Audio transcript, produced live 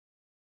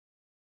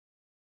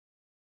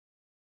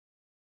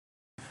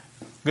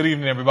Good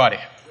evening, everybody.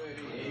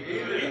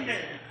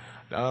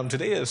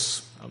 Today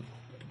is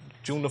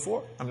June the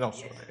 4th.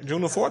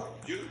 June the 4th?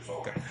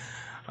 Okay.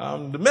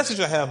 The message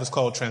I have is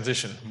called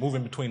Transition,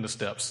 Moving Between the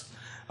Steps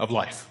of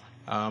Life.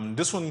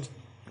 This one,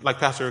 like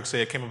Pastor Eric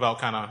said, came about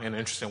kind of in an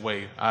interesting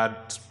way. I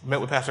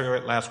met with Pastor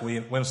Eric last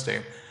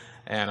Wednesday,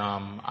 and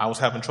I was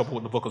having trouble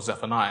with the book of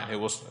Zephaniah. It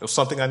was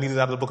something I needed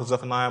out of the book of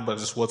Zephaniah, but I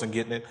just wasn't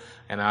getting it.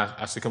 And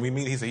I said, can we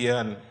meet? He said, yeah.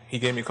 And he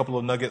gave me a couple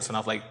of nuggets, and I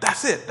was like,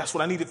 that's it. That's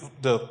what I needed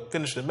to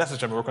finish the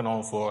message I've been working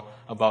on for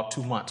about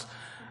 2 months.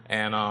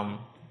 And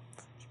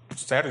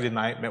Saturday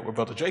night, met with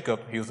Brother Jacob.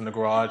 He was in the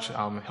garage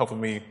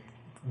helping me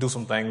do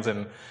some things,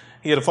 and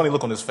he had a funny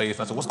look on his face.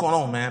 I said, what's going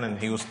on, man? And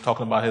he was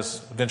talking about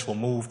his eventual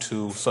move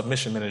to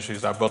Submission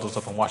Ministries, our brothers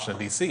up in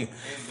Washington, D.C.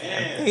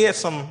 And he had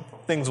some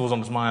things that was on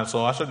his mind,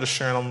 so I started just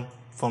sharing them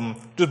from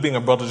just being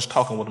a brother, just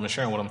talking with him and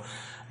sharing with him.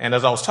 And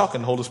as I was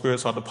talking, the Holy Spirit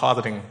started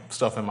depositing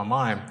stuff in my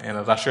mind. And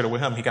as I shared it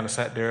with him, he kind of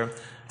sat there,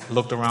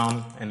 looked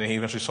around, and then he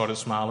eventually started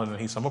smiling, and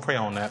he said, I'm going to pray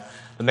on that.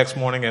 The next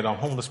morning at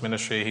homeless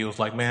ministry, he was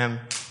like, man,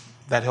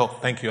 that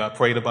helped. Thank you. I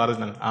prayed about it,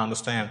 and I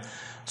understand.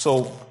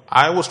 So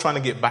I was trying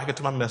to get back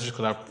into my message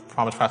because I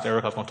promised Pastor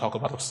Eric I was going to talk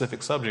about a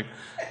specific subject,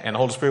 and the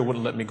Holy Spirit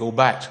wouldn't let me go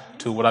back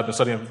to what I've been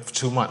studying for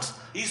 2 months.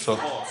 So,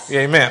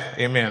 yeah,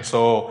 amen.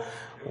 So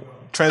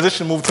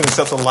transition, move between the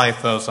steps of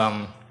life as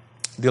I'm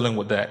dealing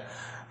with that.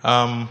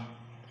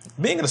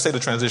 Being in a state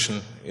of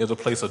transition is a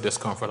place of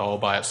discomfort all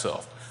by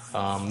itself.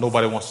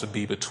 Nobody wants to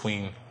be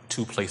between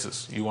two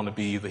places. You want to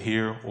be either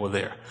here or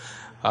there.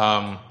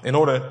 In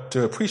order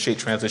to appreciate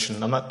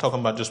transition, I'm not talking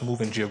about just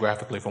moving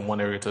geographically from one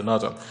area to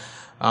another.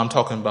 I'm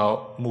talking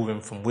about moving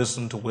from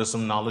wisdom to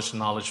wisdom, knowledge to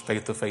knowledge,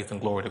 faith to faith, and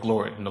glory to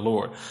glory in the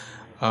Lord.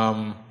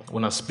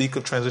 When I speak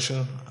of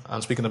transition,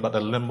 I'm speaking about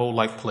that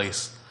limbo-like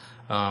place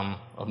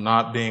of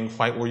not being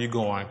quite where you're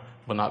going,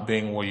 but not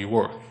being where you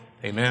were.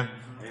 Amen?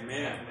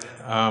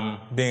 Amen.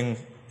 Being,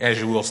 as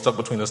you will, stuck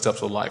between the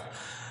steps of life.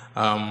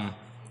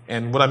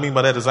 And what I mean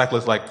by that exactly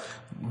is like,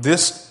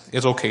 this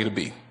is okay to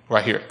be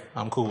right here.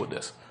 I'm cool with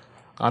this.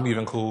 I'm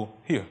even cool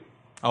here.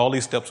 All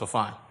these steps are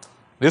fine.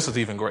 This is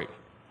even great.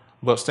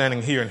 But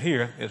standing here and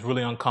here is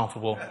really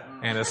uncomfortable,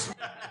 and it's...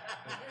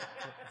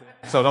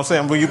 So I'm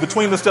saying when you're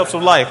between the steps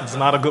of life, it's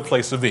not a good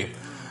place to be.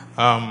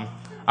 I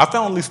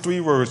found at least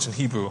 3 words in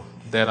Hebrew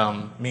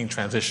that mean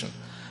transition.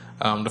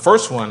 The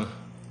first one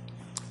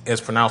is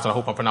pronounced, and I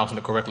hope I'm pronouncing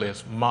it correctly,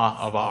 is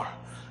ma'avar.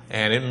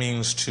 And it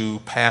means to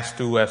pass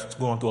through as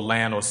going through a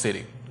land or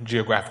city,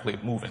 geographically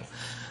moving.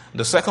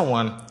 The second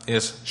one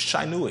is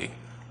shinui,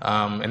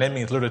 and that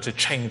means literally to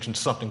change into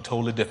something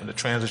totally different, to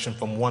transition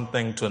from one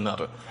thing to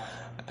another.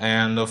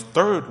 And the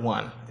third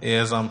one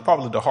is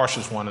probably the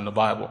harshest one in the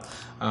Bible.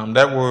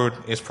 That word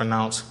is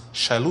pronounced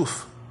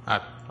shaluf.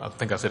 I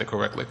think I said it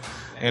correctly.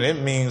 And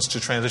it means to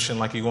transition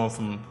like you're going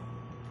from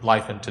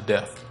life into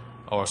death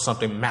or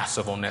something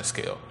massive on that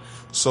scale.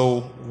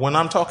 So when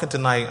I'm talking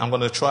tonight, I'm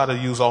going to try to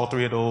use all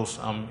 3 of those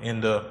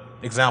in the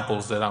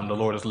examples that the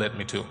Lord has led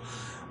me to.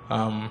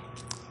 I'm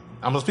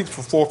going to speak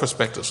from 4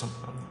 perspectives: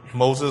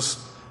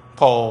 Moses,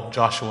 Paul,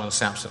 Joshua, and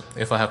Samson,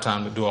 if I have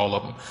time to do all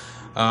of them.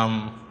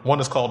 One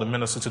is called to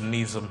minister to the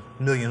needs of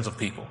millions of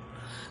people.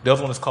 The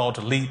other one is called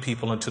to lead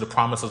people into the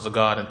promises of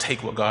God and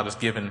take what God has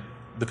given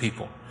the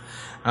people.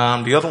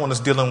 The other one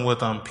is dealing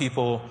with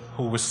people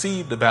who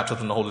received the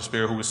baptism of the Holy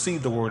Spirit, who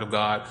received the Word of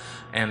God,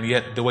 and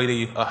yet the way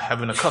they have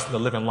been accustomed to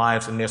living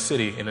lives in their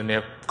city and in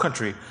their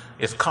country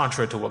is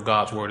contrary to what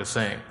God's Word is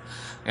saying.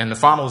 And the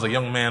final is a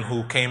young man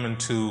who came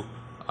into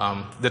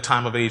the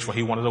time of age where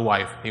he wanted a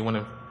wife. He went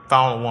and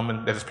found a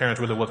woman that his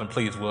parents really wasn't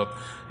pleased with,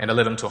 and it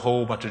led him to a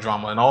whole bunch of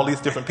drama. And all these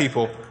different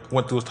people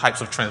went through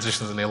types of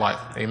transitions in their life.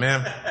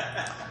 Amen?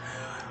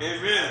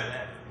 Amen.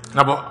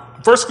 Now,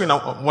 the first screen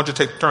I want you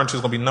to turn to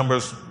is going to be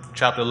Numbers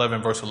chapter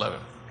 11, verse 11.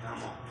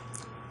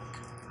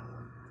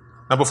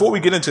 Now, before we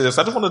get into this,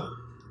 I just want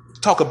to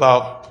talk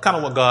about kind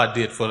of what God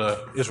did for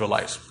the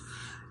Israelites.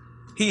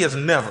 He has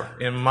never,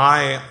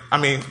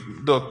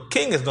 the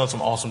king has done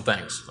some awesome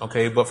things,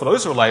 okay? But for the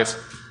Israelites,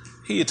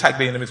 he attacked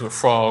the enemies with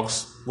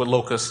frogs, with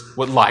locusts,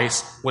 with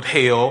lice, with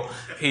hail.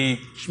 He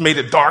made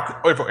it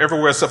dark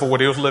everywhere except for where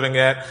they was living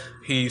at.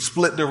 He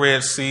split the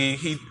Red Sea.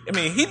 He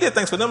did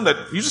things for them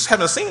that you just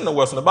haven't seen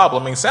nowhere else in the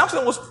Bible.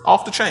 Samson was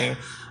off the chain.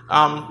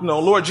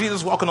 Lord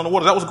Jesus walking on the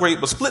water, that was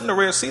great. But splitting the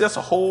Red Sea, that's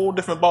a whole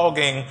different ball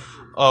game.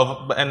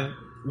 And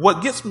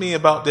what gets me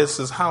about this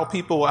is how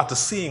people, after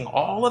seeing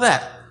all of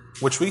that,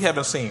 which we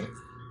haven't seen,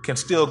 can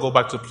still go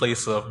back to the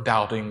place of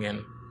doubting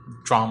and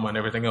drama and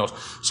everything else.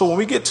 So when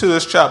we get to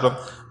this chapter,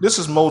 this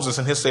is Moses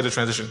in his state of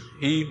transition.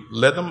 He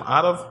led them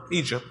out of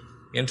Egypt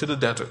into the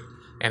desert.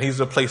 And he's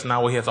at a place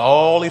now where he has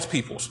all these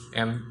peoples.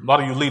 And a lot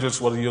of you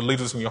leaders, whether you're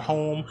leaders in your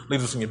home,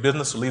 leaders in your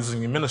business, or leaders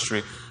in your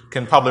ministry,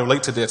 can probably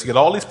relate to this. You get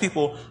all these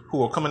people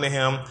who are coming to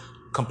him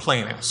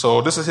complaining.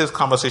 So this is his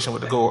conversation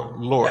with the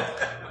Lord.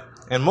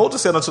 And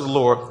Moses said unto the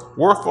Lord,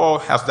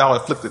 wherefore hast thou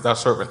afflicted thy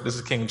servant? This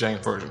is King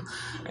James Version.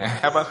 And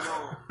have I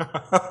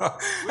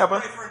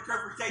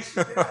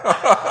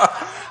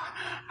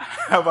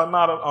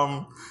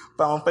not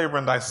found favor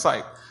in thy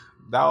sight,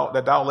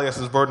 thou layest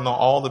this burden on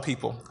all the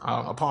people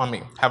upon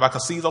me. Have I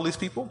conceived all these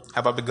people?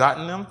 Have I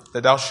begotten them?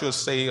 That thou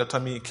shouldst say unto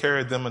me,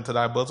 carry them into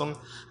thy bosom,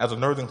 as a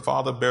nursing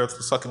father beareth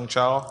the suckling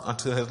child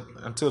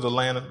unto the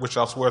land which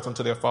thou swearest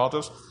unto their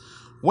fathers.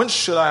 Whence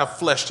should I have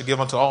flesh to give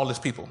unto all this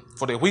people?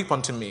 For they weep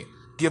unto me.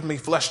 Give me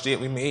flesh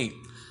that we may eat.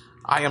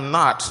 I am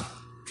not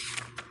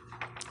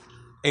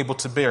able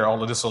to bear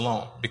all of this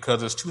alone,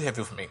 because it's too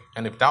heavy for me.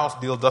 And if thou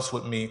deal thus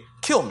with me,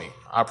 kill me,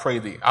 I pray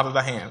thee, out of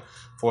thy hand.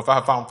 For if I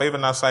have found favor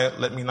in thy sight,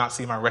 let me not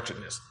see my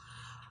wretchedness.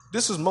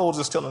 This is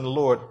Moses telling the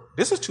Lord,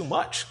 this is too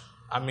much.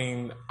 I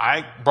mean,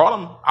 I brought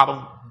him out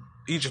of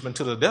Egypt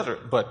into the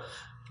desert, but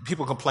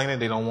people complaining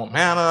they don't want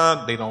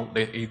manna,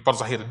 he brought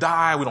us out here to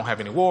die, we don't have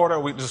any water,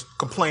 we just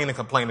complaining.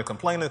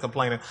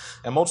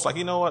 And Moses like,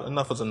 you know what,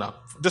 enough is enough.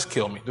 Just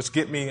kill me. Just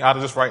get me out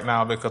of this right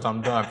now because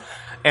I'm done.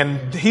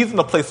 And he's in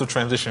a place of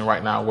transition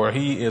right now where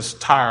he is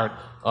tired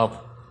of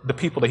the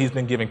people that he's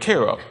been given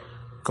care of,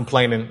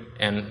 complaining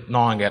and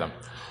gnawing at him.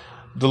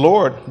 The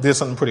Lord did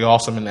something pretty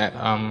awesome in that.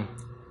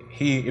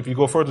 If you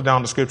go further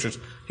down the scriptures,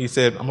 he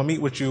said, I'm going to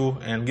meet with you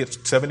and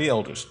get 70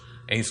 elders.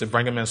 And he said,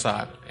 bring them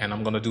inside, and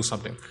I'm going to do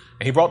something.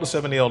 And he brought the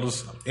 70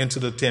 elders into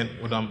the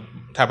tent with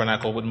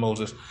tabernacle with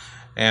Moses.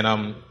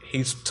 And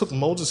he took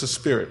Moses'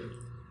 spirit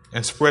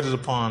and spread it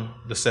upon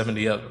the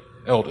 70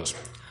 elders.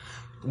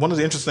 One of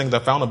the interesting things I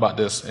found about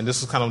this, and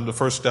this is kind of the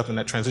first step in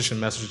that transition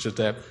message, is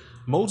that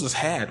Moses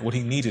had what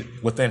he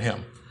needed within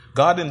him.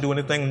 God didn't do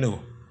anything new.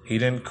 He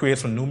didn't create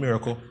some new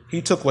miracle.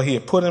 He took what he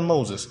had put in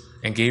Moses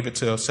and gave it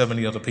to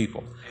 70 other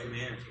people.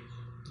 Amen.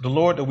 The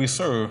Lord that we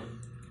serve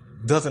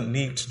doesn't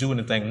need to do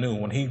anything new.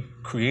 When he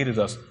created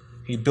us,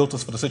 he built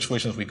us for the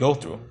situations we go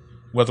through.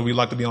 Whether we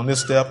like to be on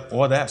this step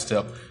or that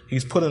step,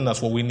 he's put in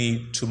us what we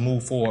need to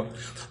move forward.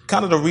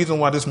 Kind of the reason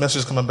why this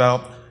message has come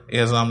about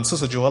is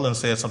Sister Joellen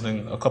said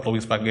something a couple of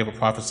weeks back, gave a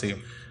prophecy,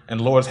 and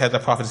the Lord's had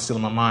that prophecy still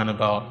in my mind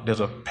about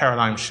there's a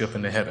paradigm shift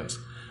in the heavens.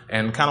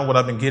 And kind of what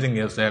I've been getting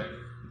is that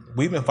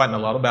we've been fighting a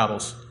lot of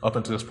battles up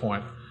until this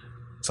point.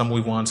 Some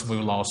we won, some we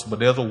lost, but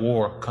there's a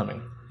war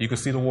coming. You can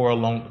see the war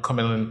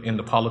coming in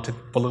the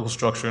political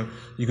structure.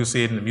 You can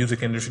see it in the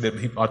music industry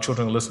that our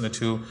children are listening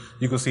to.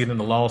 You can see it in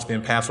the laws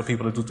being passed for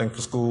people to do things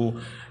for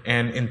school.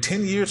 And in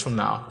 10 years from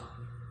now,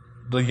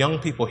 the young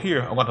people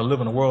here are going to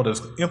live in a world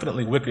that's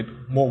infinitely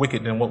more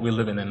wicked than what we're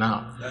living in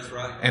now. That's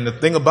right. And the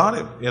thing about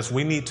it is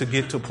we need to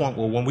get to a point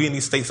where when we're in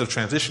these states of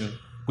transition,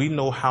 we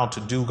know how to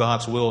do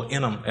God's will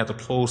in them, as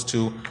opposed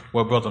to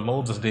what Brother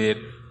Moses did,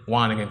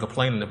 whining and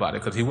complaining about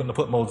it, because he wouldn't have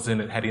put Moses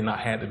in it had he not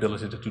had the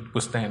ability to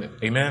withstand it.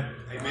 Amen?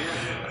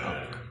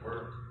 Amen.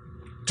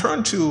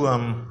 Turn to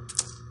 1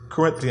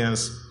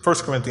 Corinthians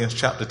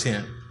chapter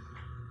 10.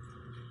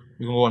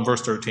 We're going to go in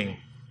verse 13.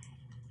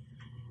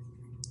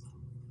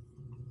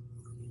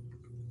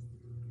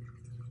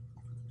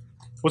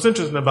 What's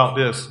interesting about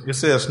this, it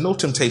says, no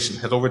temptation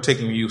has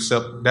overtaken you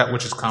except that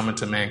which is common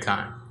to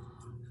mankind.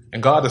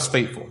 And God is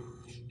faithful.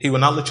 He will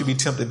not let you be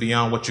tempted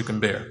beyond what you can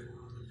bear.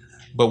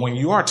 But when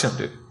you are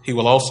tempted, he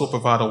will also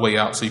provide a way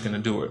out so you can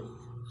endure it.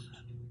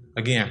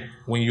 Again,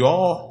 when you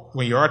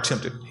are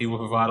tempted, he will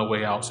provide a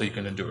way out so you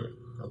can endure it.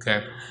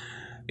 Okay?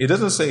 It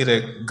doesn't say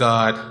that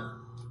God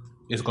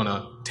is going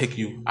to take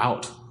you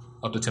out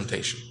of the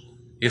temptation.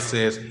 It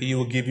says he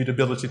will give you the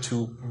ability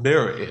to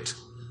bear it.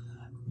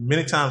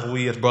 Many times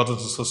we as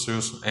brothers and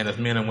sisters and as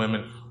men and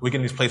women, we get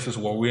in these places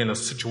where we're in a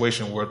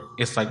situation where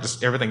it's like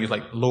just everything is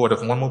like, Lord,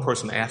 if one more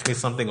person asks me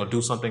something or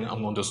do something,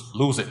 I'm going to just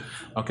lose it.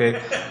 Okay?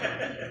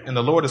 And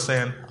the Lord is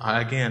saying,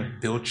 I again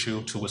built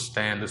you to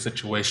withstand the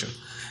situation.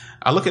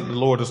 I look at the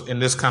Lord in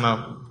this kind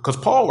of, because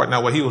Paul right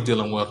now, what he was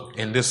dealing with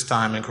in this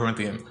time in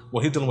Corinthians,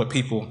 well, he's dealing with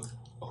people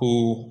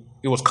who,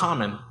 it was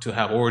common to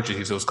have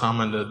orgies. It was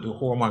common to do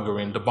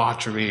whoremongering,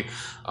 debauchery.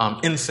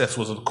 Incest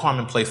was a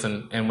commonplace.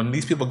 And when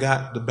these people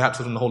got the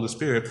baptism of the Holy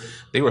Spirit,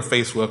 they were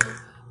faced with,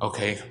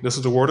 okay, this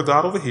is the word of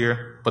God over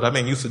here, but I've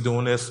been used to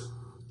doing this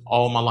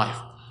all my life.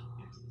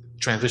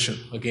 Transition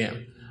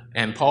again.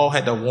 And Paul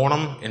had to warn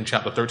them in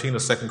chapter 13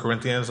 of 2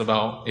 Corinthians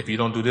about if you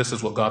don't do this,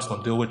 is what God's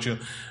going to deal with you.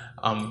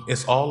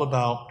 It's all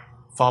about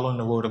following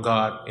the word of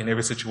God in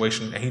every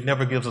situation. And he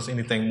never gives us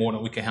anything more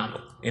than we can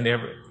handle.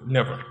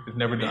 Never. It's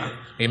never done.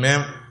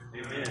 Amen?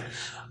 Amen.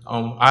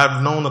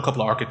 I've known a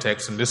couple of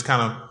architects, and this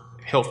kind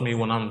of helps me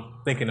when I'm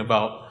thinking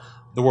about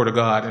the word of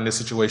God in this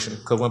situation.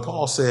 Because when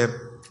Paul said,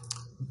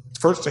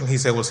 first thing he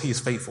said was he's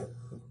faithful.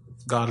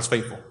 God is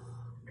faithful.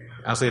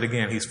 I'll say it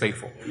again, he's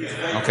faithful.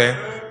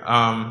 Okay?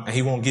 And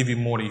he won't give you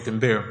more than you can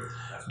bear.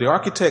 The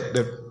architect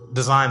that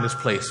designed this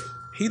place,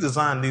 he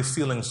designed these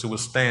ceilings to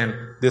withstand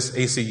this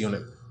AC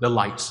unit, the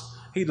lights.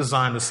 He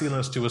designed the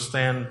ceilings to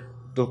withstand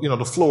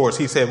the floors.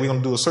 He said we're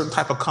going to do a certain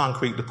type of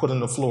concrete to put in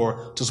the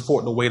floor to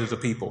support the weight of the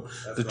people.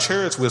 The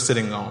chairs we're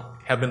sitting on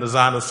have been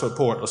designed to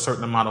support a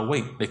certain amount of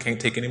weight. They can't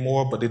take any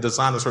more, but they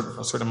designed a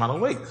certain amount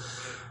of weight.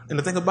 And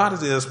the thing about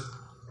it is,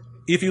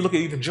 if you look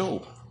at even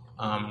Job,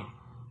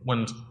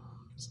 when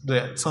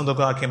the sons of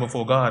God came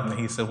before God, and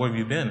he said, where have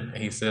you been? And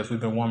he says, we've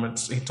been roaming.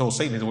 He told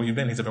Satan, he said, where have you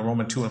been? He said, been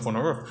roaming to and from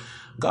the earth.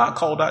 God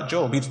called out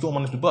Job. He threw him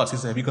under the bus. He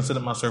said, have you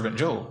considered my servant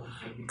Job?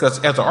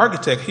 Because as an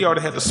architect, he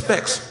already had the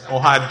specs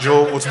on how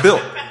Job was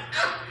built.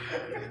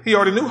 He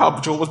already knew how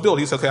Job was built.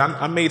 He said, okay,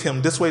 I made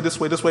him this way,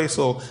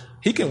 so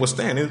he can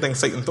withstand anything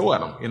Satan throw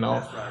at him, you know.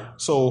 Right.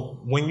 So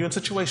when you're in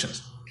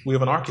situations, we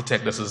have an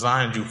architect that's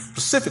designed you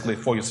specifically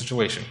for your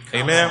situation.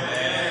 Amen?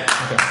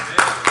 Okay.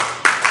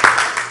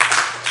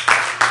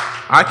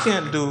 I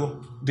can't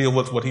deal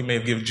with what he may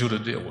have given Judah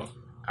to deal with.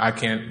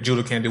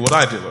 Judah can't do what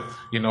I deal with.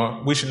 You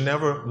know, we should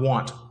never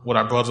want what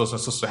our brothers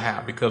and sisters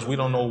have, because we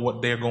don't know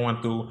what they're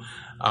going through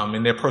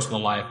in their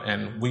personal life,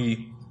 and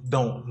we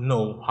don't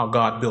know how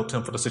God built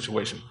him for the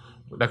situation.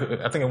 I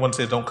think it once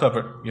says, don't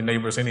covet your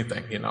neighbor's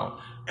anything, you know.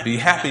 Be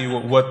happy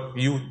with what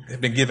you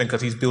have been given,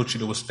 because he's built you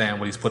to withstand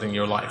what he's put in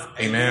your life.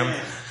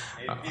 Amen.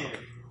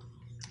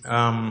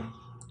 I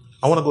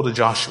want to go to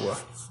Joshua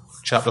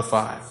chapter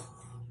 5.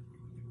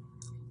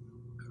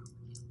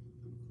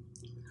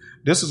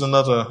 This is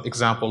another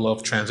example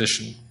of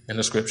transition in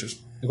the scriptures.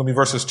 It's going to be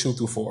verses 2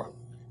 through 4.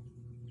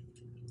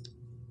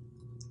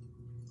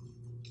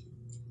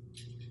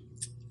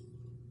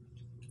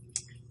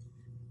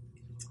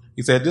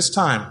 He said, this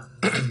time,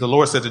 the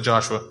Lord said to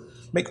Joshua,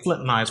 make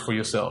flint knives for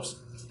yourselves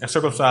and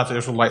circumcise the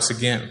Israelites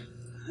again.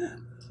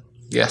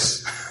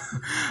 Yes.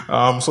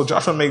 So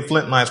Joshua made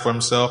flint knives for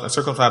himself and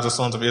circumcised the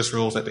sons of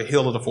Israel at the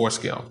hill of the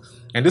forescale.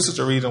 And this is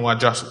the reason why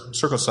Joshua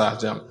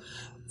circumcised them.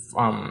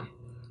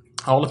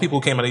 All the people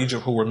who came out of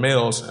Egypt who were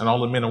males and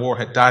all the men of war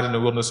had died in the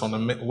wilderness on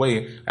the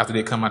way after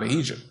they come out of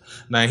Egypt.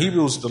 Now in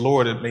Hebrews, the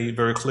Lord had made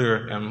very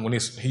clear, and when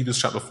Hebrews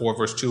chapter 4,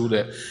 verse 2,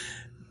 that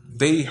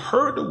they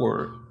heard the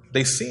word,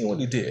 they seen what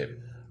he did,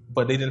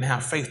 but they didn't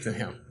have faith in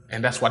him.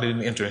 And that's why they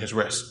didn't enter his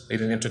rest. They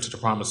didn't enter to the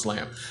promised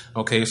land.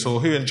 Okay, so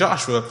here in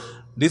Joshua,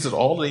 these are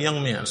all the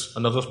young men,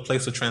 another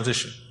place of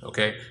transition.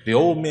 Okay, the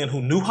old men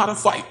who knew how to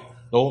fight,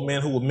 the old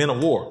men who were men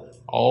of war,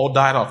 all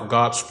died off.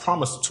 God's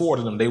promise toward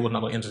them, they were not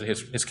going to enter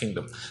his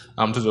kingdom,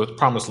 to the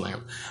promised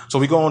land. So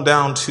we go on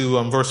down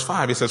to verse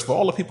 5. It says, for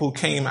all the people who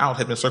came out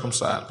had been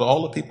circumcised, but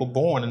all the people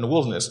born in the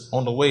wilderness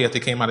on the way as they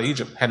came out of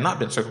Egypt had not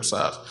been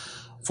circumcised.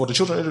 For the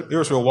children of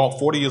Israel walked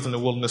 40 years in the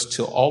wilderness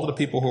till all of the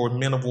people who were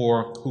men of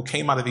war who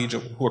came out of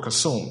Egypt who were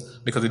consumed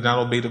because they did not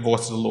obey the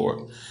voice of the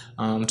Lord.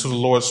 To the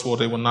Lord swore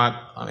they would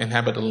not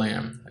inhabit the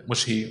land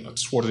which he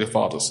swore to their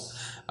fathers,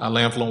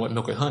 land flowing with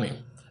milk and honey.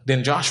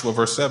 Then Joshua,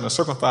 verse 7,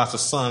 circumcised the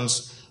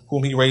sons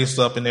whom he raised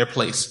up in their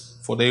place,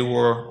 for they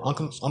were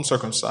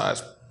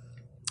uncircumcised.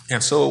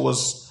 And so it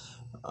was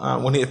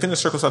when he had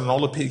finished circumcising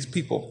all the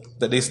people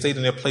that they stayed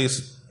in their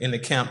place in the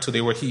camp till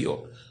they were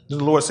healed. Then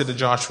the Lord said to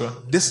Joshua,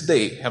 this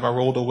day have I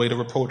rolled away the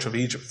reproach of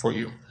Egypt for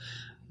you.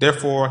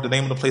 Therefore, the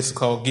name of the place is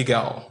called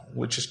Gilgal,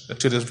 which is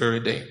to this very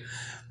day.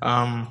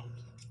 Now,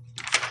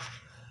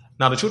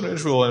 the children of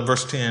Israel in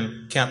verse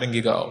 10 camped in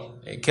Gilgal.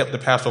 They kept the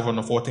Passover on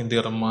the 14th day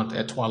of the month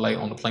at twilight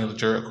on the plains of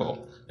Jericho.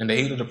 And they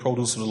ate of the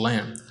produce of the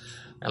land.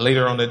 And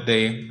later on that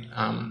day,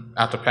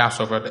 after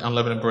Passover, the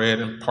unleavened bread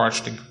and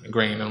parched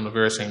grain on the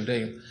very same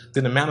day.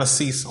 Then the manna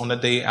ceased on the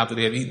day after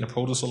they had eaten the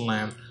produce of the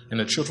land. And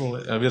the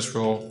children of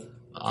Israel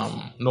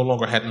no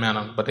longer had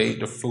manna, but they ate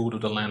the food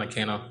of the land of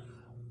Canaan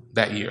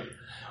that year.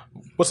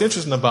 What's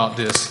interesting about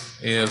this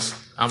is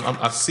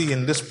I see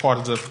in this part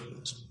of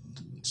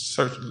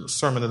the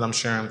sermon that I'm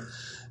sharing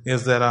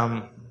is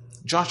that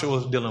Joshua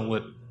was dealing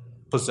with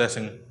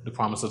possessing the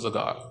promises of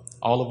God.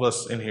 All of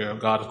us in here,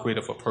 God is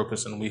created for a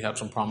purpose, and we have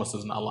some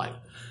promises in our life.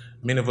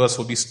 Many of us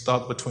will be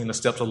stuck between the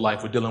steps of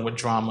life. We're dealing with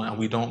drama, and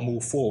we don't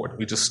move forward.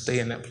 We just stay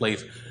in that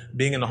place.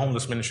 Being in the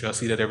homeless ministry, I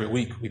see that every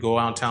week. We go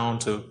out town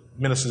to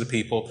minister to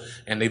people,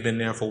 and they've been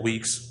there for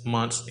weeks,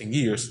 months, and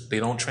years. They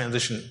don't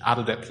transition out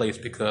of that place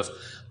because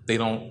they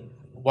don't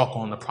walk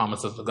on the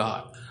promises of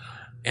God.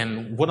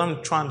 And what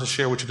I'm trying to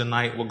share with you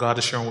tonight, what God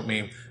is sharing with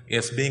me,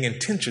 is being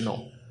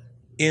intentional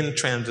in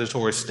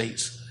transitory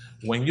states.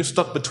 When you're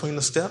stuck between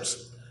the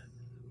steps,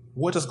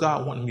 what does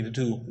God want me to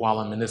do while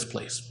I'm in this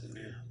place?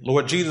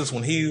 Lord Jesus,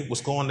 when he was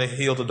going to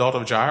heal the daughter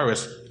of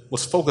Jairus,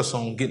 was focused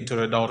on getting to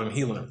her daughter and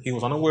healing her. He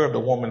was unaware of the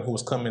woman who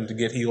was coming to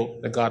get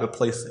healed that God had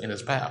placed in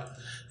his path.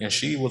 And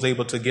she was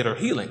able to get her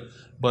healing.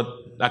 But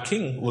our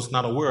king was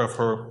not aware of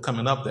her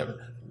coming up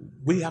there.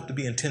 We have to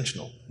be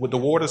intentional. With the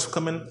war that's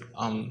coming,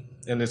 and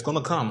it's going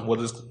to come,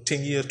 whether it's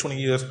 10 years, 20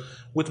 years,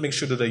 we have to make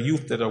sure that the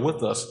youth that are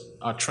with us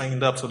are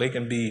trained up so they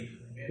can be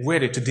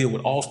ready to deal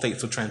with all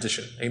states of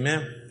transition.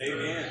 Amen?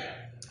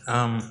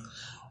 Amen.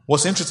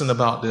 What's interesting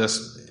about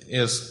this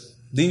is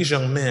these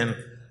young men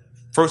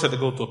first had to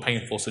go through a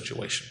painful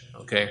situation,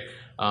 okay?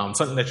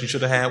 Something that you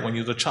should have had when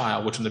you were a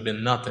child, which would have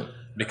been nothing,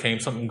 became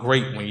something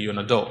great when you're an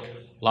adult.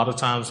 A lot of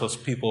times as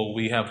people,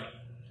 we have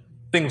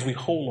things we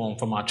hold on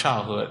from our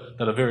childhood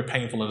that are very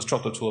painful and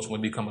destructive to us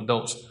when we become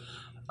adults.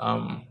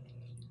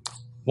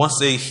 Once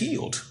they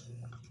healed,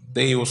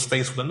 they was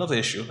faced with another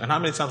issue. And how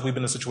many times we've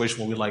been in a situation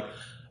where we're like,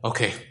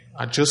 okay,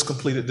 I just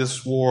completed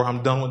this war.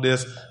 I'm done with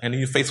this. And then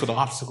you're faced with an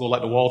obstacle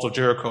like the walls of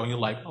Jericho. And you're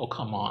like, oh,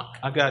 come on.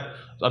 I got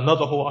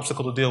another whole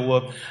obstacle to deal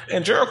with.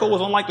 And Jericho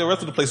was unlike the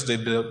rest of the places they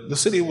built. The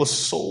city was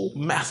so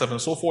massive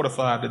and so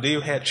fortified that they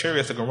had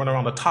chariots that could run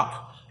around the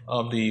top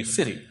of the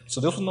city.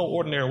 So this was no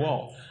ordinary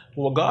wall.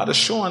 Well, God is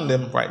showing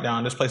them right now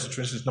in this place of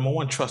transition, number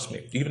one, trust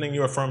me. Even in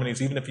your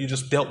infirmities, even if you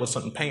just dealt with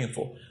something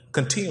painful,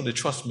 continue to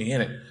trust me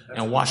in it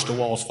and watch the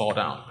walls fall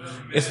down.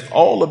 It's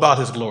all about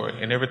his glory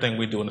in everything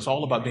we do. And it's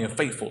all about being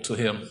faithful to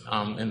him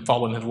and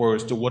following his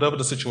words to whatever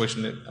the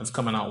situation that's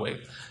coming our way.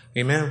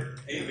 Amen?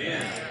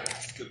 Amen.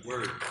 Good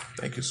word.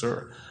 Thank you,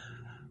 sir.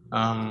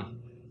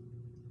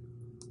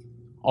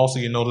 Also,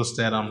 you notice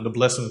that the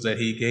blessings that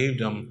he gave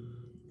them,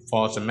 as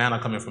far as the manna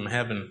coming from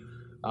heaven,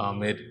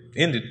 it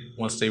ended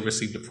once they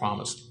received the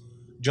promise.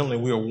 Generally,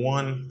 we are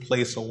one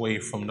place away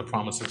from the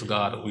promises of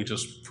God that we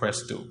just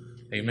press through.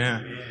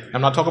 Amen.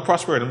 I'm not talking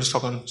prosperity. I'm just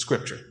talking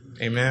scripture.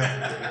 Amen.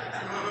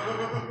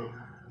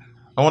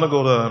 I want to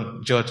go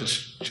to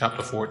Judges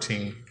chapter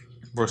 14,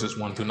 verses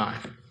 1 through 9.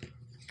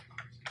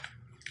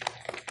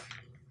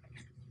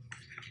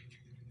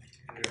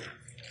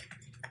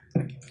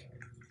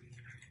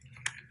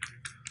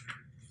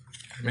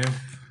 Amen.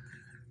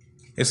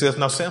 It says,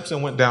 now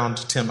Samson went down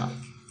to Timnah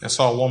and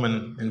saw a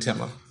woman in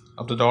Timnah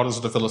of the daughters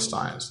of the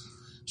Philistines.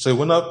 So he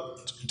went up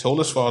and told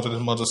his father and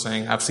his mother,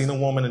 saying, I've seen a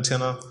woman in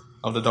Timnah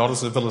of the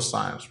daughters of the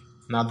Philistines.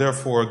 Now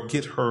therefore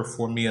get her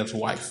for me as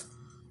wife.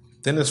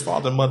 Then his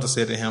father and mother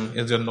said to him,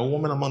 is there no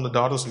woman among the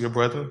daughters of your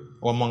brethren,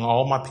 or among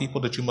all my people,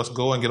 that you must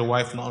go and get a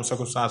wife from the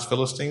uncircumcised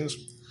Philistines?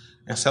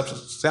 And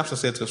Samson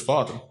said to his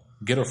father,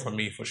 get her for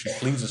me, for she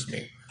pleases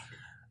me.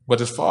 But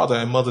his father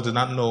and mother did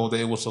not know that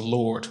it was the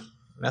Lord.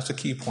 And that's the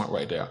key point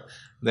right there,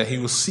 that he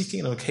was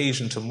seeking an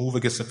occasion to move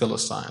against the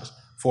Philistines.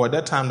 For at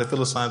that time, the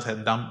Philistines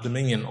had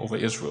dominion over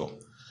Israel.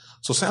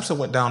 So Samson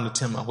went down to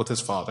Timnah with his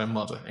father and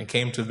mother and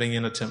came to the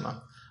vineyard of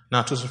Timnah.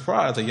 Now to his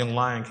surprise, a young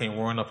lion came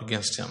roaring up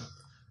against him.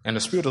 And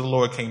the Spirit of the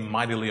Lord came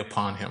mightily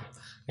upon him.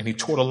 And he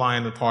tore the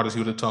lion apart as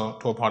he would have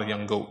tore apart a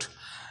young goat,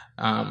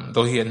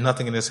 though he had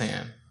nothing in his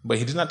hand. But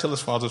he did not tell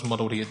his father's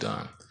mother what he had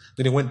done.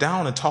 Then he went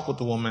down and talked with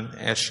the woman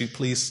as she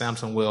pleased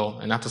Samson well.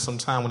 And after some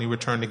time, when he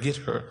returned to get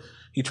her,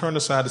 he turned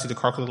aside to see the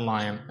carcass of the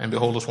lion, and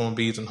behold, a swarm of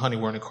bees and honey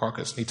were in the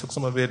carcass. He took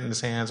some of it in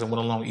his hands and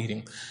went along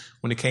eating.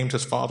 When he came to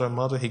his father and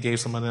mother, he gave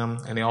some of them,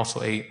 and they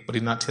also ate, but he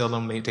did not tell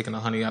them they had taken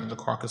the honey out of the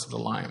carcass of the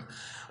lion.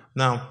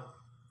 Now,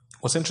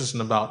 what's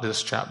interesting about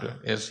this chapter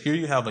is here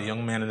you have a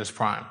young man in his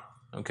prime,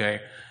 okay?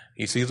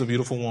 He sees a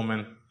beautiful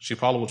woman. She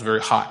probably was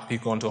very hot.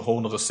 He's going to a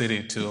whole other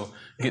city to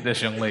get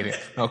this young lady,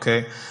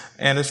 okay?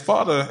 And his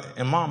father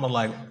and mom are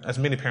like, as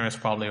many parents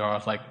probably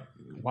are, like,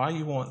 why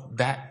you want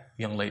that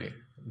young lady?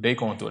 They're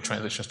going through a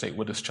transition state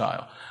with this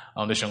child,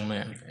 this young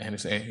man. And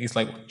he's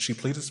like, she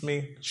pleases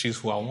me. She's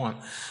who I want.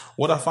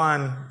 What I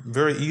find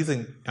very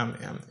easy,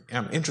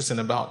 I'm interested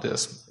about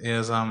this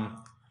is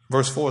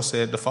verse 4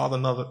 said, the father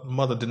and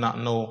mother did not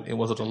know it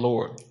was of the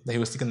Lord, that he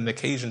was seeking an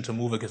occasion to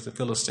move against the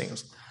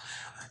Philistines.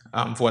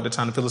 For at the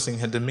time, the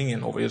Philistines had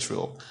dominion over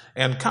Israel.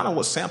 And kind of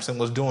what Samson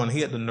was doing,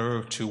 he had the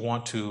nerve to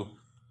want to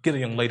get a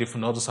young lady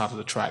from the other side of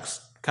the tracks,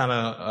 kind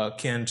of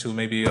akin to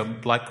maybe a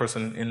black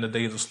person in the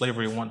days of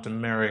slavery wanting to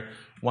marry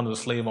one of the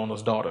slave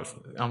owner's daughters,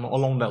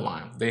 along that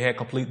line. They had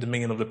complete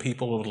dominion of the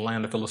people of the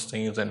land of the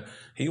Philistines, and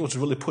he was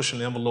really pushing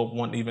the envelope,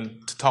 wanting even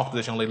to talk to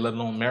this young lady, let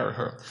alone marry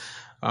her.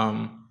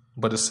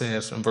 But it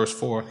says in verse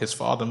 4, his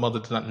father and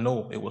mother did not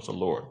know it was the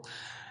Lord.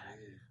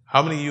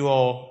 How many of you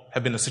all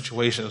have been in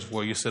situations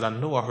where you said, I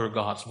know I heard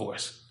God's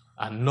voice.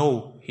 I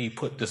know he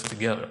put this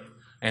together.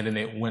 And then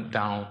it went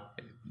down,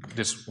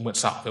 this went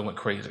south, it went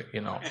crazy,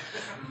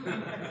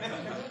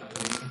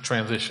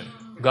 Transition.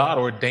 God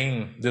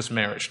ordained this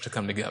marriage to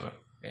come together.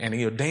 And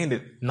he ordained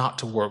it not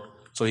to work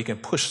so he can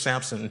push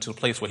Samson into a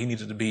place where he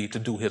needed to be to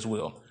do his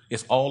will.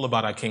 It's all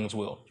about our King's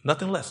will.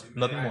 Nothing less,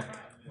 nothing more.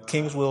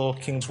 King's will,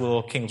 King's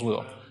will, King's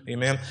will.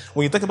 Amen.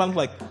 When you think about it,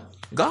 like,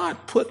 God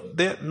put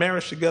that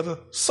marriage together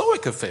so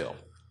it could fail.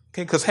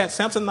 Okay, because had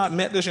Samson not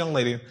met this young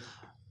lady,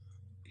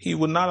 he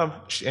would not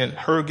have, and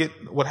her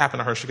get what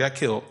happened to her, she got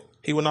killed.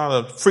 He would not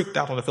have freaked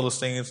out on the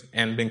Philistines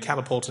and been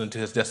catapulted into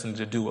his destiny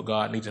to do what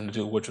God needed him to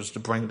do, which was to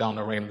bring down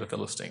the reign of the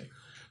Philistine.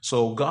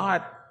 So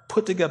God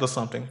put together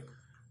something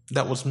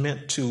that was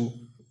meant to,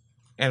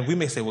 and we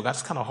may say, well,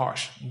 that's kind of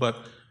harsh, but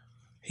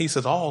he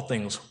says all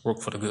things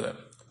work for the good,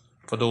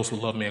 for those who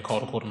love me and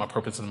called according to my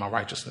purpose and my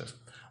righteousness.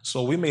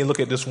 So we may look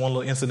at this one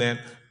little incident,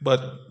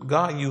 but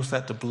God used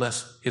that to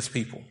bless his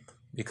people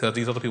because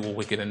these other people were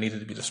wicked and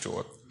needed to be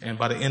destroyed. And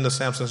by the end of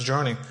Samson's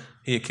journey,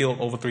 he had killed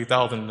over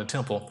 3,000 in the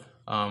temple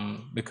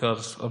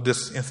because of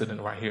this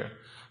incident right here.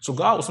 So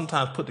God will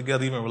sometimes put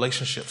together even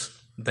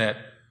relationships that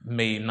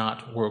may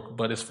not work,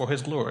 but it's for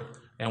his glory.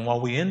 And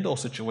while we're in those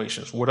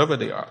situations, whatever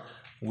they are,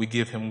 we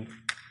give him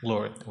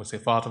glory. We say,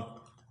 Father,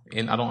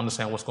 and I don't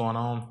understand what's going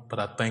on, but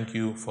I thank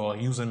you for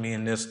using me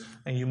in this,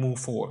 and you move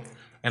forward.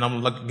 And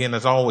I'm like, again,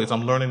 as always,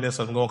 I'm learning this.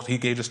 I'm going, he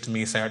gave this to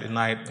me Saturday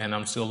night, and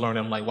I'm still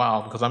learning. I'm like,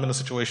 wow, because I'm in a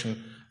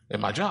situation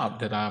in my job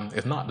that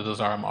is not the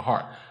desire of my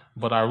heart.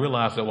 But I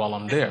realized that while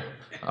I'm there,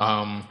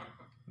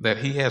 that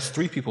he has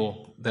 3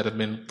 people that have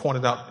been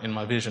pointed out in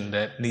my vision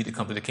that need to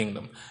come to the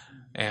kingdom.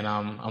 And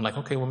I'm like,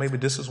 okay, well, maybe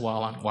this is why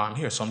I'm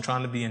here. So I'm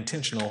trying to be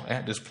intentional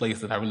at this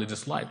place that I really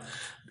dislike,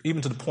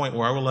 even to the point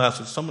where I realized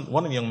that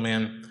one of the young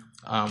men,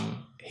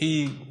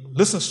 he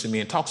listens to me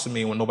and talks to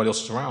me when nobody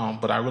else is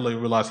around, but I really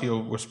realized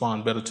he'll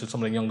respond better to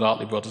some of the young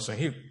godly brothers in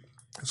here.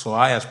 So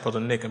I asked Brother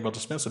Nick and Brother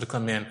Spencer to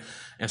come in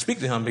and speak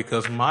to him,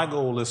 because my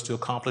goal is to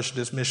accomplish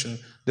this mission,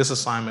 this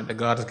assignment that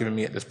God has given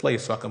me at this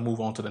place, so I can move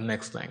on to the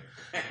next thing.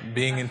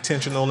 Being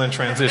intentional in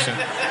transition.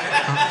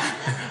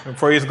 And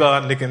praise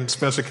God, Nick and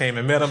Spencer came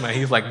and met him, and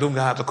he's like, them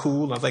guys are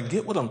cool. And I was like,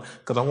 get with them,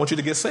 because I want you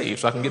to get saved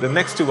so I can get the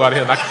next 2 out of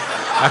here, and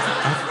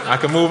I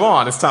can move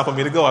on. It's time for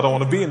me to go. I don't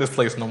want to be in this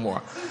place no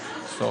more.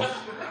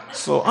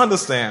 So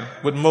understand,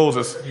 with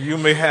Moses, you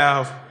may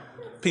have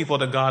people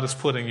that God has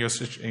put in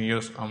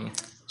your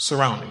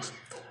surroundings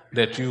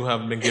that you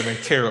have been given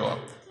care of.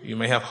 You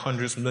may have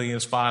hundreds,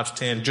 millions, 5s,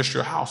 10, just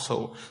your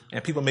household.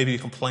 And people may be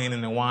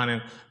complaining and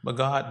whining, but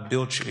God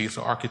built you. He's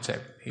an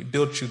architect. He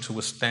built you to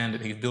withstand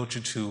it. He built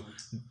you to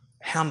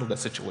handle that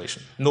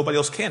situation. Nobody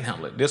else can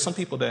handle it. There's some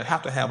people that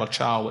have to have a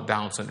child with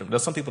Down syndrome.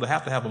 There's some people that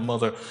have to have a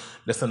mother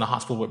that's in the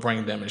hospital with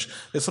brain damage.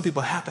 There's some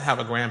people that have to have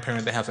a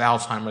grandparent that has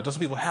Alzheimer's. There's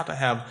some people that have to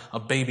have a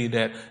baby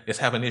that is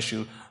having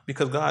issues,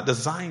 because God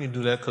designed you to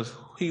do that, because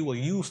he will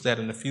use that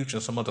in the future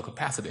in some other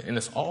capacity. And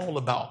it's all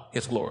about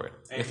his glory.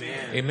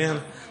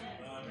 Amen.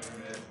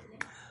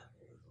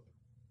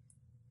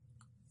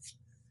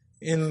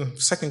 In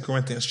 2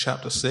 Corinthians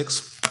chapter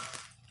 6,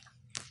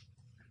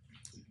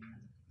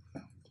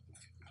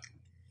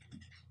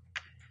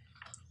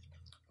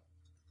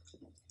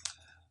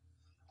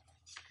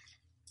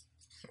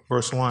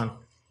 verse 1,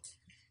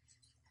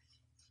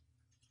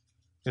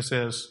 it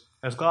says,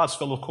 as God's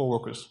fellow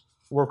co-workers,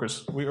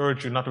 we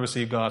urge you not to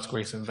receive God's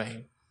grace in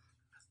vain.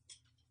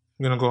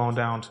 I'm going to go on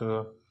down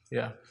to,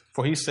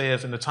 for he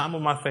says, in the time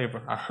of my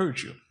favor, I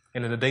heard you,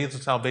 and in the days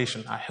of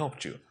salvation, I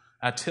helped you.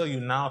 I tell you,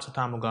 now is the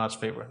time of God's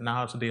favor.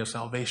 Now is the day of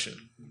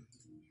salvation.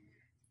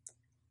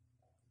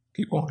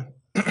 Keep going.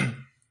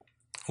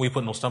 We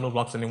put no stumbling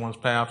blocks in anyone's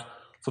path,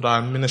 so that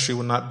our ministry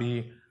will not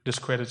be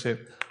discredited.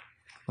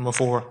 Number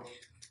 4,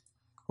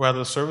 rather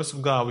the service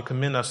of God, we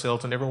commend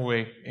ourselves in every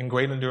way, in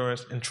great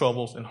endurance, in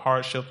troubles, in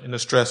hardship, in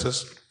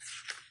distresses,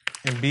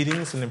 in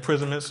beatings, in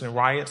imprisonments, in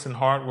riots, in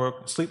hard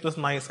work, sleepless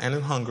nights, and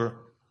in hunger,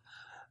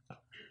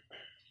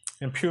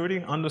 in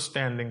purity,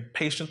 understanding,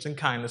 patience, and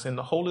kindness, in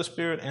the Holy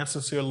Spirit and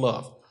sincere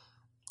love,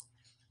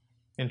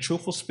 in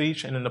truthful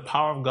speech and in the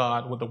power of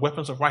God, with the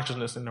weapons of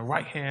righteousness in the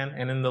right hand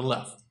and in the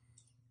left,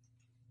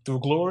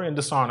 through glory and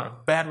dishonor,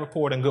 bad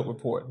report and good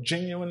report,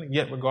 genuine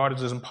yet regarded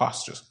as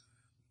impostors,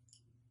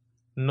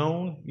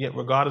 known yet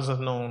regarded as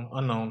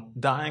unknown,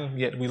 dying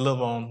yet we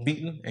live on,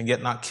 beaten and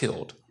yet not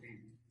killed,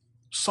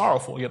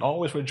 sorrowful yet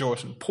always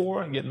rejoicing,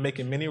 poor yet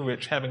making many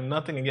rich, having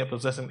nothing and yet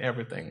possessing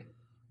everything.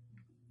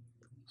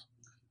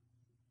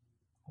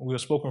 We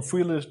have spoken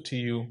freely to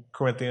you,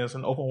 Corinthians,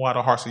 and open wide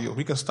our hearts to you.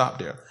 We can stop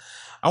there.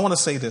 I want to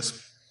say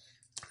this.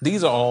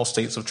 These are all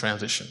states of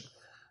transition.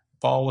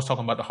 Paul was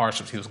talking about the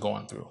hardships he was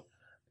going through.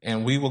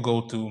 And we will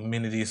go through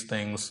many of these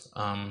things,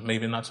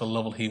 maybe not to the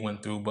level he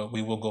went through, but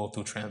we will go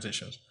through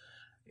transitions.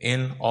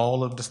 In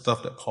all of the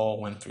stuff that Paul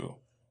went through,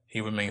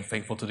 he remained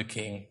faithful to the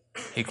king.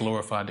 He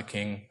glorified the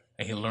king,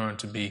 and he learned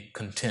to be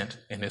content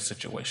in his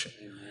situation.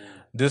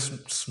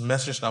 This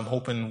message, I'm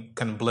hoping,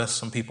 can bless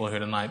some people here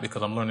tonight,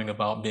 because I'm learning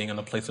about being in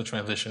a place of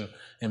transition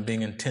and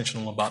being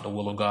intentional about the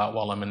will of God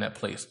while I'm in that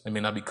place. It may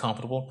not be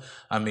comfortable.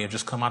 I may have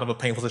just come out of a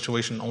painful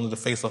situation only to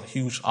face a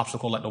huge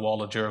obstacle like the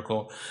wall of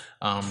Jericho,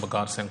 but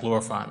God is saying,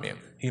 glorify me.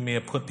 He may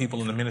have put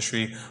people in the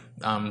ministry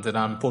that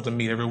I'm supposed to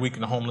meet every week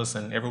in the homeless,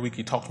 and every week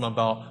he talks to them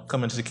about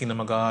coming to the kingdom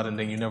of God, and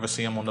then you never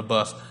see him on the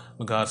bus.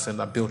 But God said,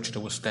 I built you to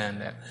withstand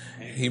that.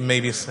 He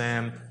may be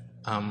saying,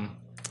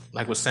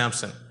 like with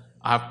Samson,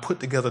 I've put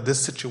together this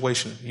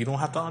situation. You don't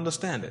have to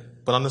understand it,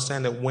 but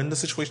understand that when the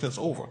situation is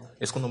over,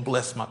 it's going to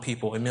bless my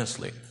people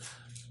immensely.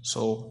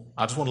 So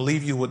I just want to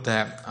leave you with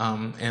that.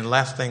 And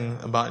last thing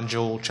about in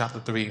Joel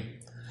chapter 3,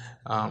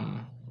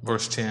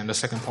 verse 10, the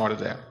second part of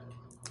that,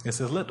 it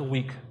says, let the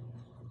weak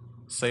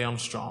say I'm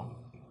strong.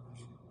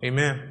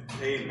 Amen.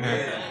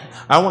 Amen.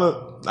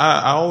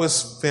 I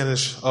always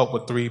finish up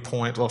with 3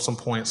 points or some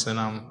points.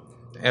 And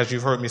as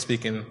you've heard me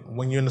speaking,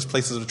 when you're in this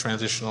places of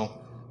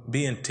transitional,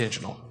 be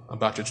intentional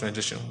about your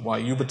transition. While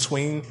you're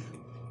between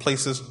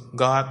places,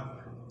 God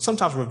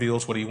sometimes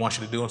reveals what he wants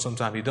you to do and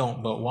sometimes he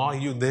don't. But while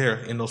you're there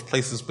in those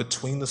places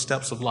between the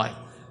steps of life,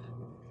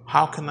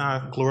 how can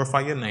I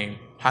glorify your name?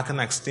 How can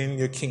I extend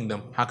your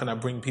kingdom? How can I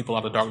bring people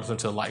out of darkness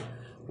into light?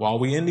 While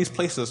we're in these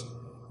places,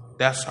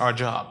 that's our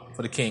job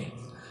for the king.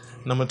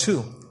 Number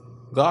 2,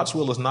 God's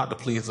will is not to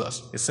please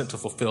us. It's sent to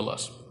fulfill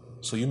us.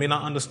 So you may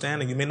not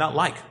understand and you may not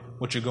like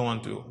what you're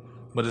going through,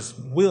 but his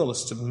will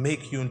is to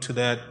make you into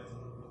that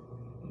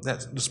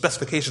the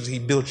specifications he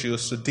built you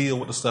is to deal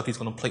with the stuff he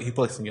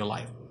placed in your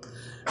life.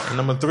 And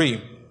number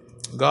 3,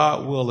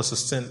 God's will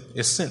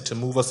is sent to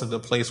move us into the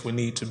place we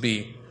need to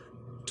be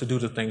to do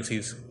the things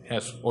he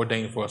has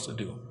ordained for us to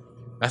do.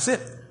 That's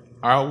it.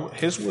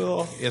 His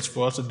will is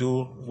for us to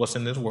do what's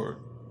in His Word.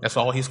 That's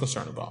all He's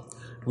concerned about.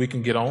 We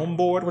can get on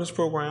board with His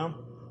program,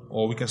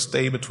 or we can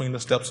stay between the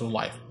steps of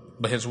life.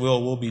 But His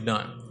will be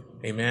done.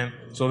 Amen.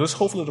 So this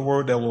hopefully the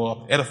word that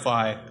will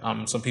edify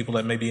some people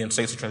that may be in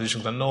states of transition.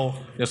 Because I know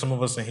there's some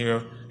of us in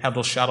here have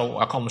those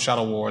I call them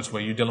shadow wars,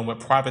 where you're dealing with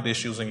private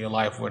issues in your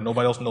life where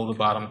nobody else knows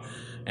about them,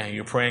 and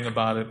you're praying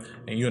about it,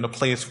 and you're in a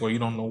place where you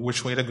don't know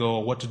which way to go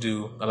or what to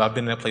do. And I've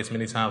been in that place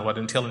many times where I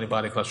didn't tell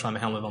anybody because I was trying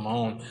to handle it on my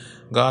own.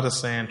 God is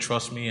saying,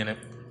 trust me in it.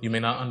 You may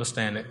not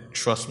understand it.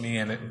 Trust me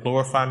in it.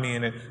 Glorify me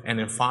in it. And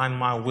then find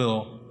my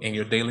will in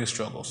your daily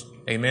struggles.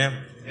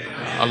 Amen.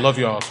 I love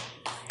y'all.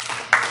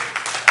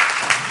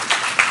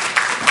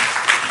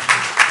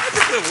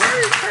 Good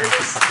word,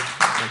 Curtis.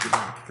 Thank you,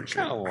 man.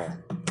 Appreciate it.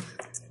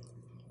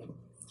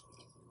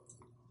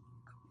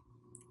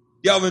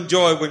 Y'all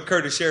enjoy when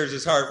Curtis shares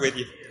his heart with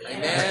you.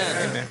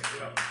 Amen.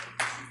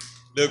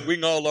 Look, we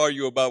can all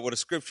argue about what a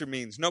scripture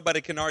means.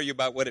 Nobody can argue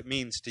about what it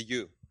means to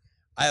you.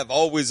 I have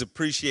always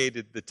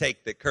appreciated the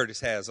take that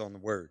Curtis has on the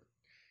word.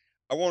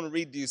 I want to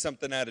read to you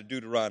something out of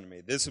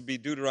Deuteronomy. This will be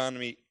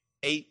Deuteronomy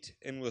 8,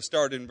 and we'll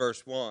start in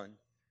verse 1.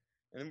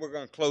 And then we're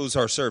going to close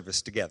our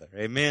service together.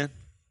 Amen.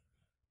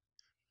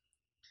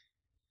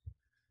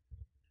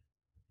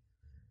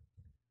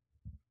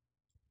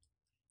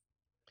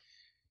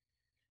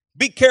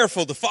 Be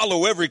careful to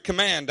follow every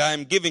command I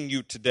am giving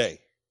you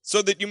today,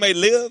 so that you may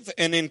live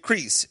and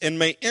increase and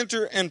may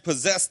enter and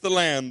possess the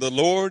land the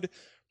Lord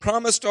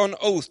promised on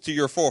oath to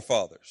your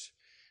forefathers.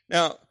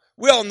 Now,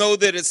 we all know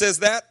that it says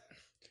that.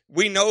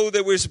 We know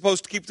that we're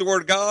supposed to keep the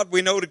word of God.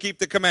 We know to keep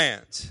the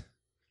commands.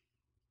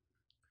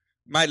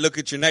 You might look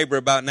at your neighbor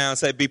about now and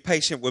say, be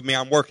patient with me.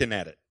 I'm working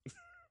at it.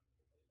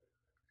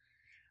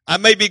 I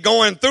may be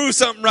going through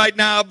something right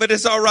now, but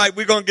it's all right.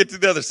 We're going to get to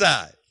the other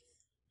side.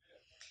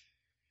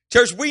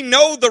 Church, we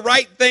know the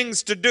right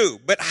things to do,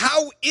 but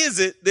how is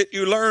it that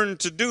you learn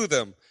to do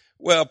them?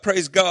 Well,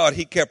 praise God,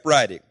 he kept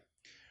writing.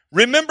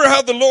 Remember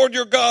how the Lord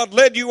your God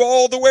led you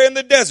all the way in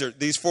the desert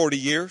these 40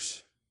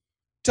 years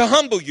to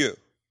humble you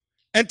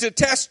and to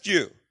test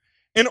you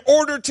in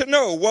order to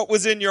know what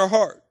was in your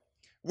heart,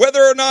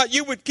 whether or not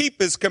you would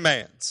keep his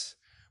commands.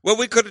 Well,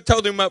 we could have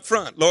told him up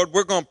front, Lord,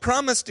 we're going to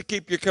promise to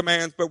keep your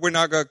commands, but we're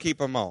not going to keep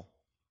them all.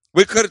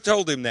 We could have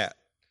told him that.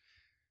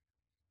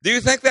 Do you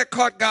think that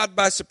caught God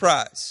by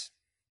surprise?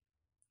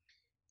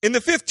 In the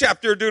 5th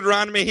chapter of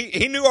Deuteronomy,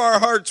 he knew our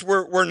hearts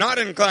were not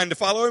inclined to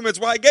follow him. That's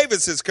why he gave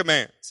us his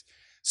commands.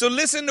 So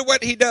listen to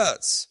what he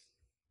does.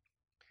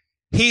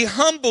 He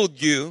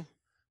humbled you,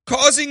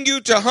 causing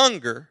you to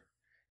hunger,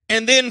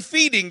 and then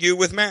feeding you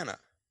with manna.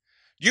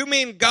 You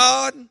mean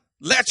God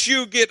lets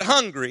you get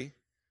hungry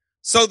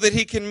so that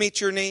he can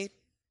meet your need?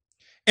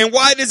 And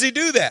why does he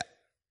do that?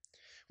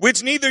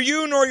 Which neither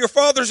you nor your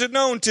fathers had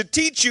known, to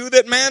teach you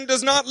that man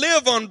does not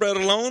live on bread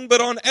alone,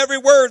 but on every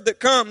word that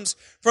comes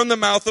from the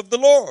mouth of the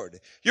Lord.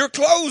 Your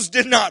clothes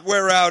did not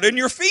wear out, and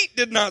your feet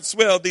did not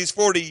swell these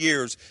 40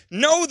 years.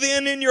 Know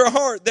then in your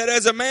heart that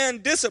as a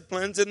man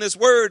disciplines, and this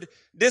word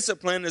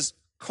discipline is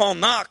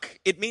konak,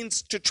 it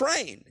means to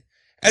train.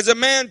 As a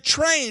man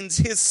trains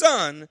his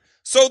son,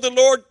 so the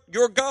Lord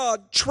your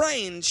God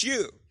trains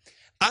you.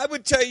 I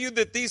would tell you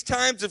that these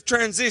times of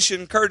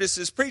transition Curtis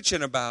is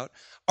preaching about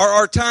are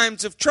our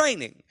times of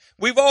training.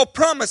 We've all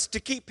promised to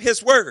keep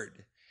his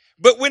word.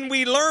 But when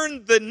we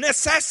learn the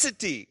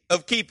necessity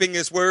of keeping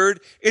his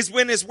word is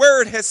when his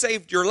word has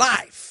saved your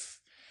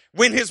life.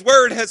 When his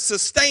word has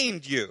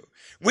sustained you.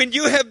 When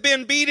you have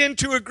been beat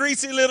into a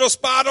greasy little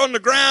spot on the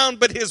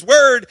ground, but his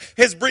word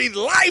has breathed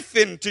life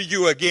into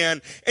you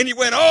again. And you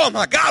went, oh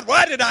my God,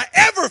 why did I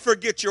ever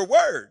forget your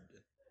word?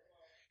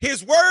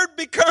 His word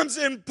becomes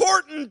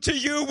important to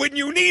you when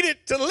you need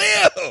it to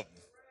live.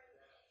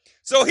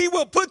 So he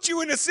will put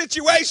you in a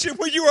situation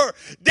where you are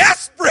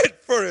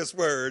desperate for his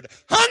word,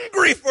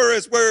 hungry for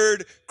his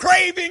word,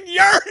 craving,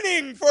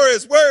 yearning for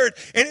his word.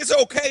 And it's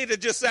okay to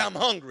just say, I'm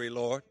hungry,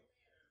 Lord.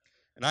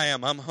 And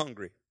I'm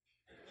hungry.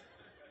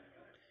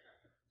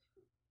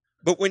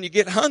 But when you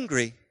get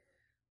hungry,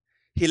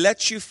 he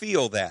lets you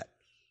feel that.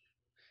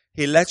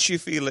 He lets you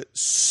feel it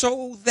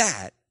so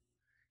that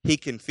he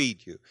can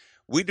feed you.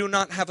 We do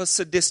not have a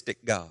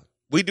sadistic God.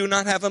 We do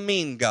not have a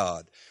mean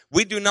God.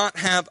 We do not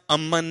have a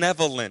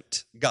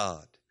malevolent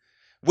God.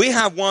 We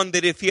have one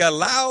that if he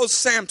allows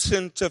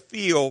Samson to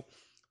feel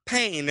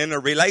pain in a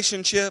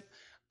relationship,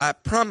 I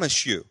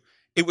promise you,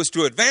 it was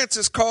to advance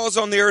his cause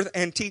on the earth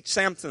and teach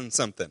Samson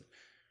something.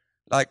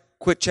 Like,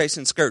 quit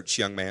chasing skirts,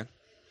 young man.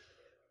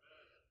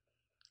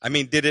 I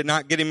mean, did it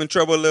not get him in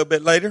trouble a little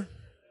bit later?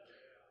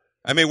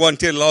 I mean, it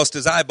wasn't until he lost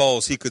his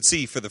eyeballs he could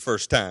see for the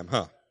first time,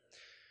 huh?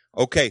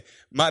 Okay,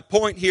 my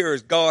point here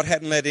is God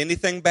hadn't let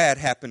anything bad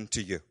happen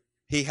to you.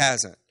 He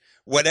hasn't.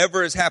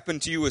 Whatever has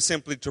happened to you is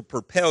simply to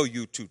propel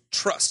you to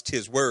trust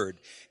his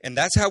word. And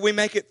that's how we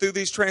make it through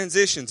these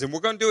transitions. And we're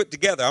going to do it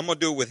together. I'm going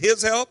to do it with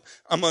his help.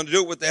 I'm going to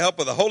do it with the help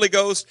of the Holy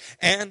Ghost.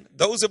 And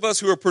those of us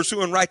who are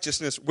pursuing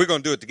righteousness, we're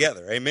going to do it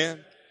together.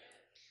 Amen.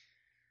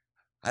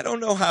 I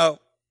don't know how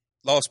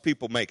lost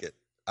people make it.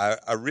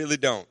 I really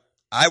don't.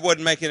 I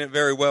wasn't making it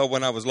very well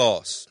when I was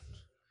lost.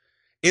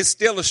 It's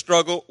still a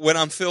struggle when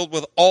I'm filled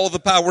with all the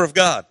power of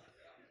God.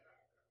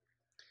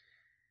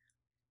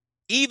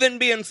 Even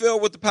being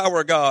filled with the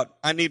power of God,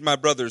 I need my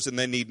brothers and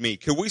they need me.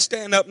 Can we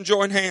stand up and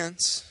join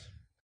hands?